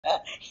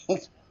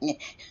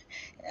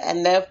I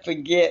never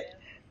forget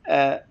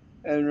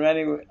when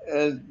Ronnie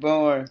was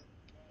born,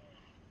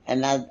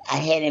 and I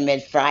had him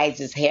at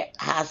Fry's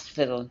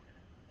Hospital,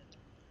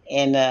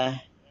 and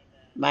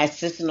my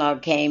sister-in-law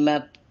came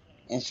up,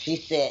 and she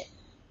said,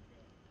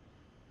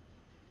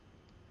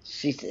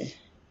 she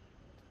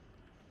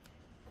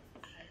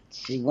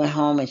went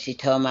home and she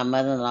told my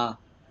mother-in-law,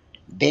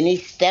 Benny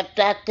stepped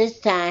out this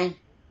time.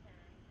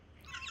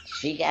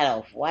 She got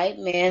a white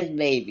man's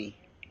baby.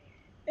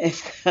 And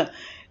so,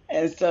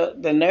 and so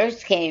the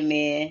nurse came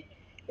in.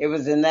 It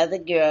was another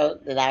girl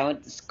that I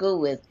went to school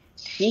with.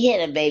 She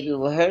had a baby.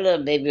 Well, her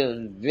little baby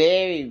was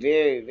very,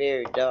 very,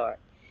 very dark.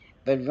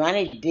 But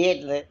Ronnie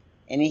did look,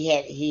 and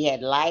he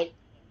had light,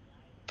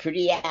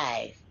 pretty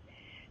eyes,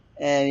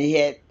 and he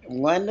had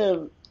one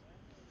little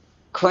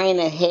crane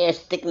of hair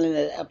sticking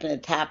up in the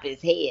top of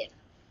his head.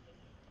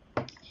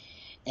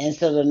 And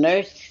so the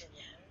nurse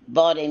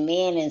brought him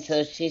in, and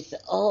so she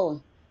said,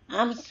 "Oh,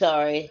 I'm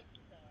sorry,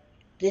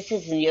 this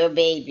isn't your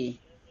baby."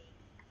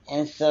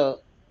 And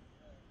so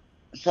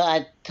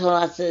I told her,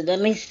 I said,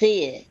 "Let me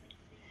see it."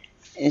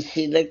 And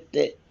she looked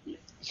at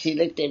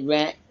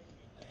Ron.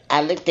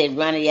 I looked at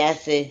Ronnie. I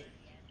said,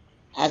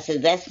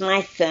 "That's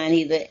my son."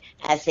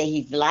 I said,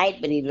 "He's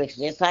light, but he looks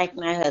just like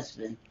my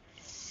husband."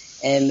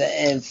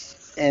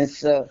 And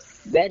so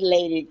that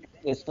lady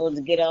was supposed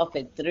to get off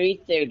at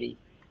 3:30.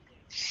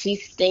 She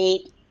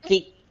stayed.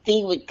 She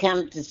would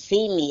come to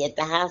see me at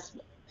the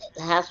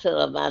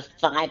hospital about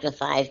 5 to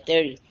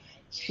 5:30.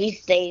 She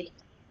stayed.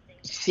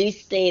 She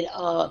stayed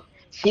off.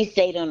 She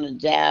stayed on the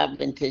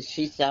job until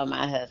she saw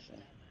my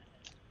husband,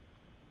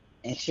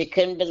 and she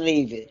couldn't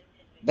believe it.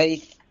 But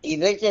he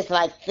looked just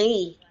like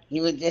Fee.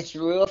 He was just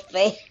real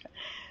fake.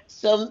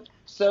 So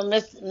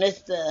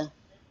Mr.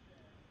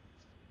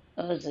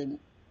 What was it?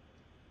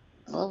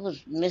 What was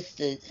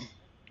Mr.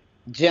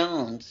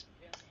 Jones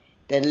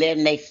that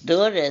lived next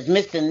door to us?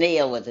 Mr.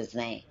 Neal was his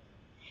name.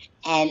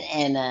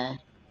 And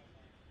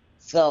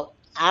so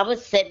I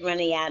was sitting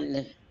running out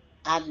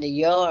in the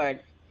yard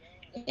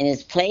in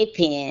his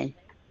playpen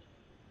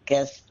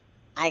because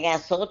I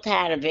got so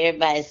tired of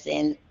everybody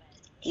saying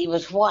he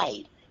was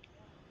white.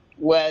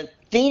 Well,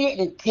 they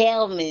didn't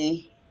tell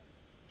me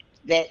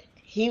that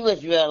he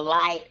was real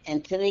light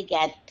until he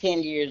got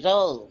 10 years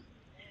old.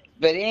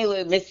 But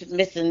anyway,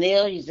 Mr.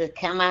 Neal used to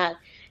come out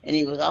and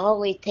he would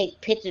always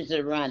take pictures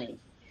of Ronnie.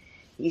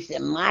 He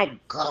said, "My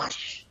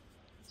gosh,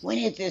 when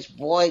is this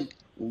boy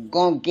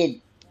gonna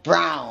get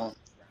brown?"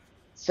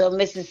 So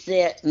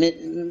Mrs.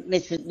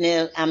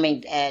 Neal,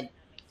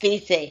 he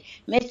said,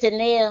 "Mr.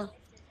 Neal,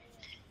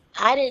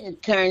 I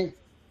didn't turn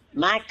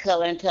my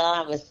color until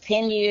I was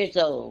 10 years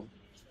old."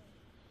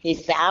 He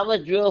said, "I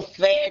was real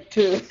fair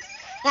too."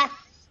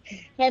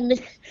 and, Miss,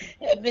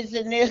 and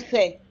Mr. Neal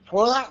said,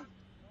 "What?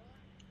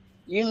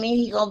 You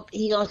mean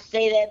he gonna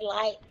stay that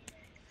light?"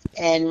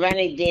 And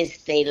Ronnie did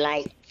stay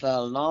light for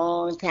a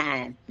long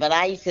time. But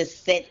I used to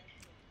sit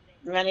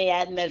Ronnie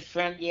out in that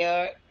front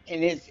yard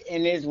in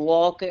his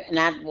walker,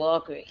 not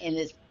walker, in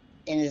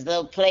his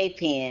little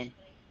playpen.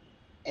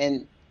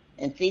 And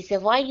and she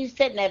said, "Why you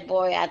setting that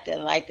boy out there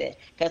like that?"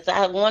 Because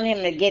I want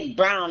him to get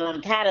brown.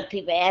 I'm tired of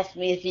people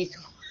asking me if he's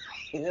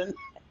white.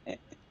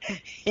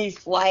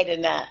 He's white or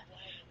not.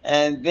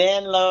 And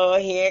then,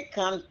 Lord, here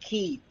comes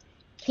Keith.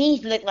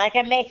 Keith looked like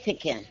a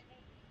Mexican.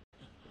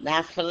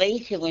 Now,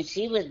 Felicia, when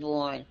she was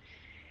born,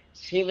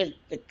 she was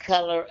the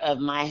color of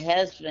my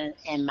husband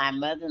and my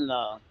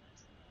mother-in-law.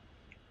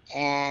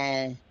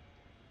 And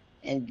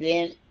and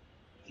then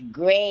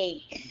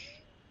Greg,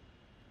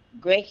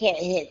 Greg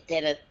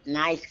had a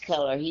nice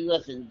color. He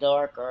wasn't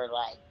dark or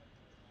light.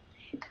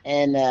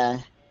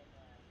 And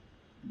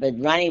but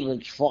Ronnie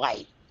was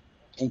white.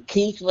 And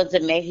Keith was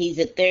he's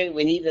a third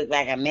when he looked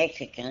like a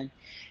Mexican.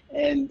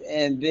 And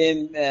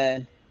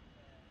then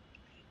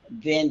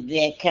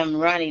come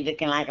Ronnie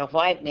looking like a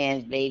white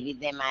man's baby.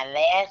 Then my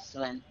last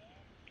one,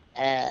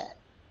 uh,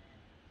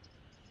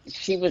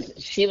 she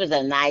was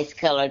a nice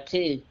color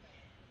too.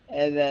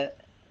 And,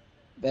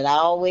 but I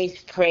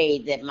always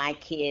prayed that my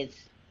kids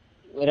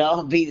would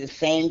all be the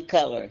same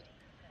color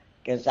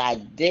because I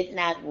did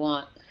not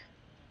want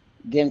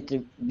them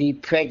to be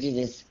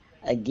prejudiced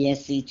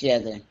against each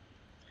other.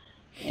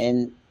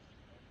 And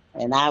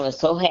and I was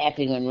so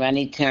happy when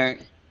Ronnie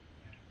turned.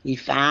 He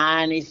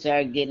finally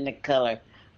started getting the color.